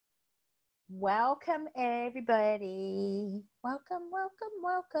Welcome, everybody. Welcome, welcome,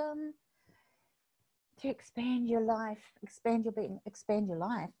 welcome to expand your life, expand your being, expand your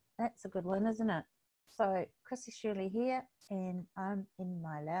life. That's a good one, isn't it? So, Chrissie Shirley here, and I'm in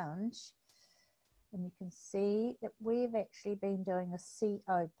my lounge. And you can see that we've actually been doing a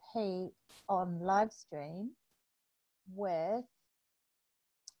COP on live stream with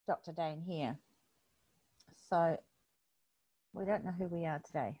Dr. Dane here. So, we don't know who we are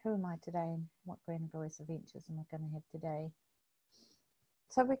today. Who am I today, and what grand glorious adventures am I going to have today?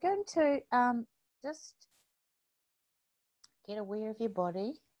 So we're going to just get aware of your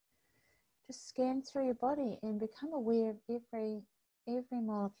body. Just scan through your body and become aware of every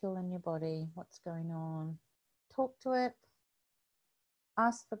molecule in your body, what's going on. Talk to it.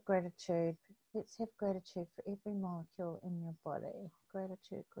 Ask for gratitude. Let's have gratitude for every molecule in your body.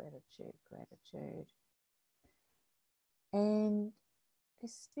 Gratitude, gratitude, gratitude. And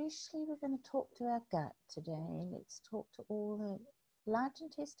especially we're going to talk to our gut today. Let's talk to all the large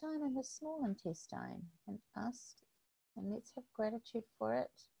intestine and the small intestine and ask, and let's have gratitude for it,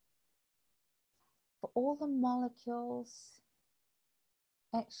 for all the molecules.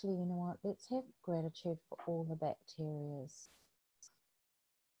 Actually, you know what? Let's have gratitude for all the bacteria,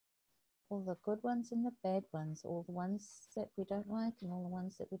 all the good ones and the bad ones, all the ones that we don't like and all the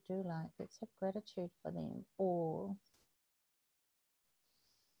ones that we do like. Let's have gratitude for them all.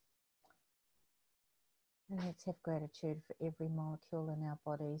 And let's have gratitude for every molecule in our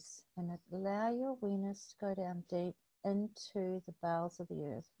bodies, and allow your awareness to go down deep into the bowels of the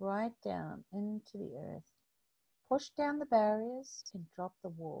earth, right down into the earth. Push down the barriers and drop the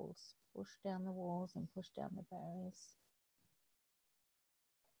walls. Push down the walls and push down the barriers.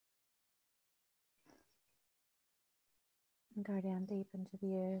 And go down deep into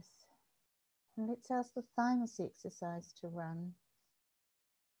the earth. And let's ask the thymus exercise to run.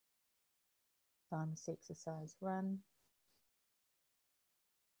 Thymus exercise, run.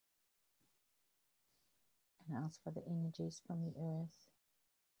 And ask for the energies from the earth,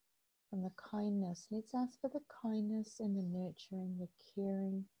 from the kindness. Let's ask for the kindness and the nurturing, the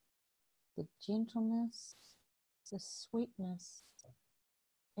caring, the gentleness, the sweetness,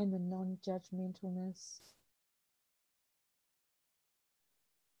 and the non-judgmentalness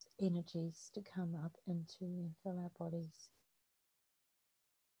energies to come up into and fill our bodies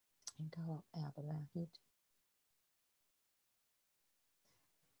and go up out of our head.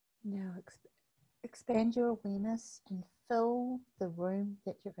 Now expand your awareness and fill the room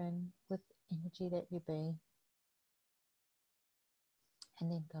that you're in with energy that you be.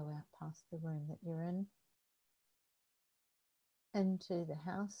 And then go out past the room that you're in, into the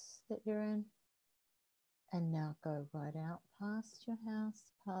house that you're in. And now go right out past your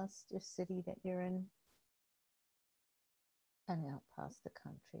house, past your city that you're in, and out past the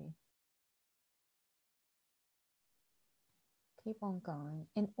country. Keep on going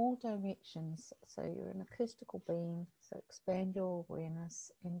in all directions. So you're an acoustical being, so expand your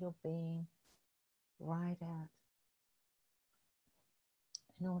awareness and your being right out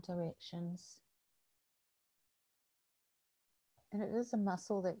in all directions. And it is a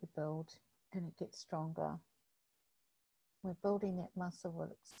muscle that you build, and it gets stronger. We're building that muscle with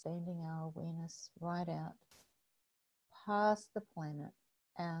expanding our awareness right out past the planet,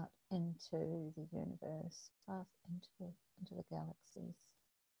 out into the universe, past into the galaxies,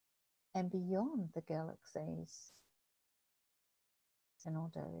 and beyond the galaxies in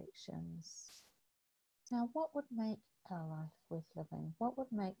all directions. Now, what would make our life worth living? What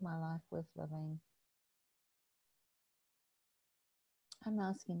would make my life worth living? I'm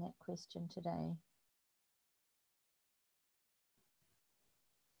asking that question today.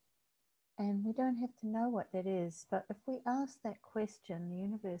 And we don't have to know what that is, but if we ask that question, the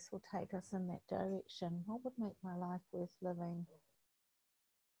universe will take us in that direction. What would make my life worth living?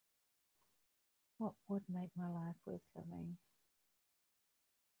 What would make my life worth living?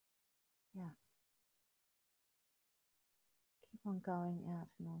 Yeah. Keep on going out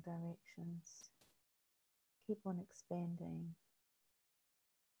in all directions. Keep on expanding.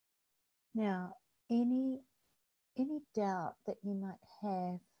 Now, any doubt that you might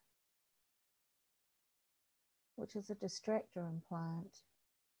have, which is a distractor implant,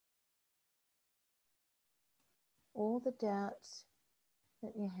 all the doubts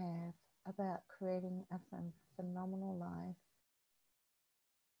that you have about creating a phenomenal life,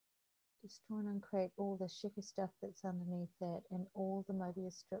 destroy and uncreate all the shitty stuff that's underneath that, and all the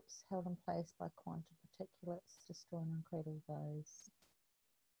Mobius strips held in place by quantum particulates, destroy and uncreate all those.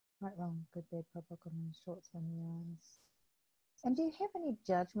 Right, wrong, good, bad, proper, common, shorts, and yarns. And do you have any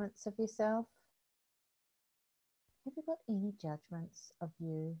judgments of yourself? Have you got any judgments of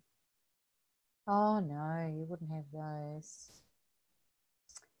you? Oh, no, you wouldn't have those.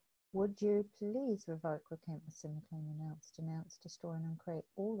 Would you please revoke, recant, rescind, reclaim, denounce, destroy, and uncreate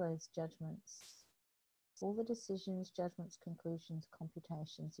all those judgments, all the decisions, judgments, conclusions,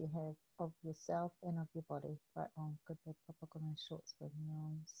 computations you have of yourself and of your body, right, wrong, good, bad, proper, good, nice, short, spread,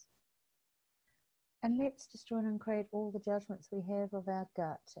 neurons. And let's destroy and uncreate all the judgments we have of our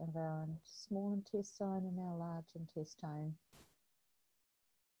gut, and our small intestine and our large intestine.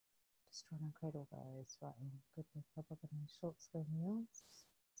 Destroy and uncreate all those, right, wrong, good, bad, proper, good, nice, short, spread, neurons.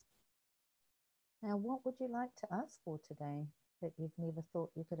 Now, what would you like to ask for today that you've never thought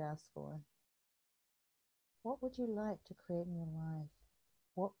you could ask for? What would you like to create in your life?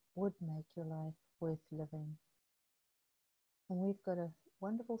 What would make your life worth living? And we've got a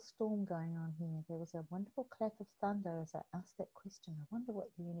wonderful storm going on here. There was a wonderful clap of thunder as I asked that question. I wonder what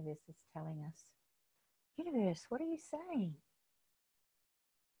the universe is telling us. Universe, what are you saying?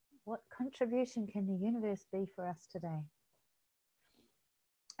 What contribution can the universe be for us today?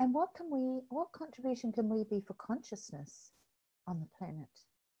 And what contribution can we be for consciousness on the planet?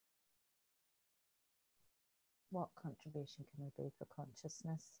 What contribution can we be for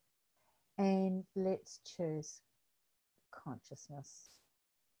consciousness? And let's choose consciousness.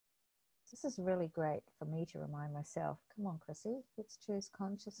 This is really great for me to remind myself. Come on, Chrissie, let's choose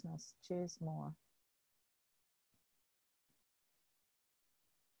consciousness. Choose more.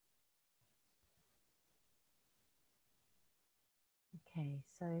 Okay,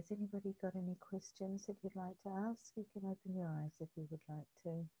 so has anybody got any questions that you'd like to ask? You can open your eyes if you would like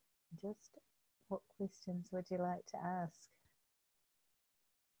to. Just what questions would you like to ask?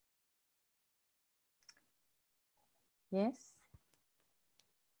 Yes?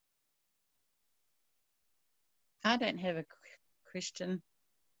 I don't have a question.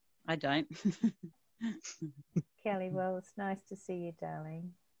 I don't. Kelly, well, it's nice to see you,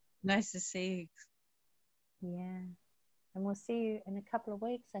 darling. Nice to see you. Yeah. And we'll see you in a couple of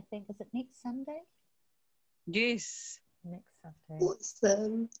weeks, I think. Is it next Sunday? Yes. Next Sunday.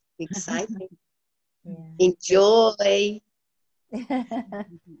 Awesome. Exciting. Yeah. Enjoy.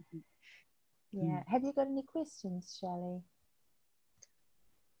 Yeah. Have you got any questions, Shirley?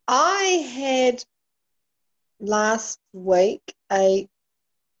 I had last week a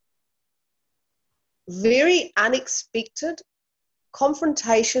very unexpected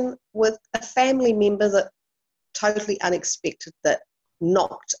confrontation with a family member that totally unexpected, that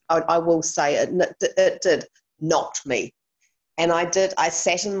knocked, I will say it did knocked me. And I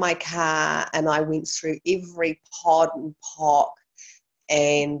sat in my car and I went through every pod and pock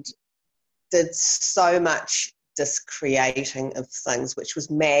and did so much discreating of things, which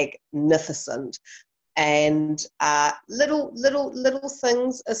was magnificent. And little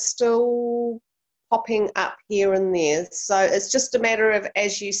things are still popping up here and there. So it's just a matter of,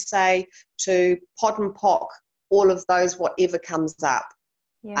 as you say, to pod and pock all of those, whatever comes up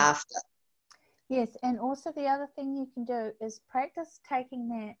after. Yes, and also the other thing you can do is practice taking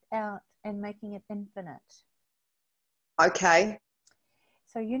that out and making it infinite. Okay.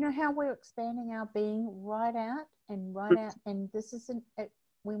 So you know how we're expanding our being right out, and this isn't it.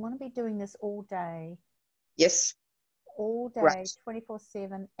 We want to be doing this all day. Yes. All day, right.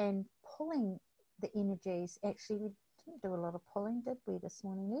 24/7, and pulling the energies. Actually, we didn't do a lot of pulling, did we, this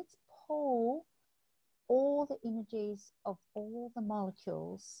morning? Let's pull all the energies of all the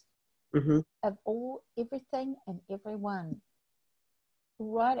molecules of everything and everyone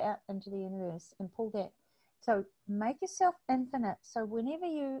right out into the universe and pull that. So make yourself infinite. So whenever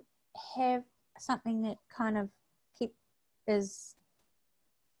you have something that kind of is,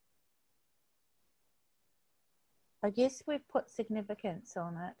 I guess we've put significance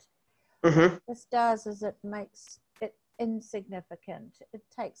on it. What this does is it makes it insignificant. It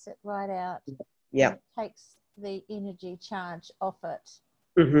takes it right out. Yeah. It takes the energy charge off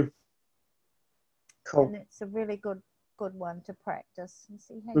it. Cool. And it's a really good one to practice and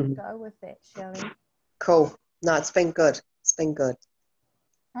see how you go with that, Shirley. Cool. No, it's been good. It's been good.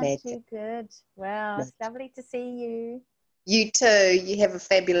 Aren't you good? Wow, it's lovely to see you. You too. You have a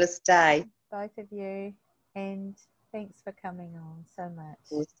fabulous day. Both of you. And thanks for coming on so much.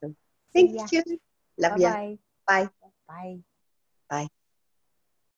 Awesome. Thank you. Love you. Bye-bye. Bye. Bye. Bye.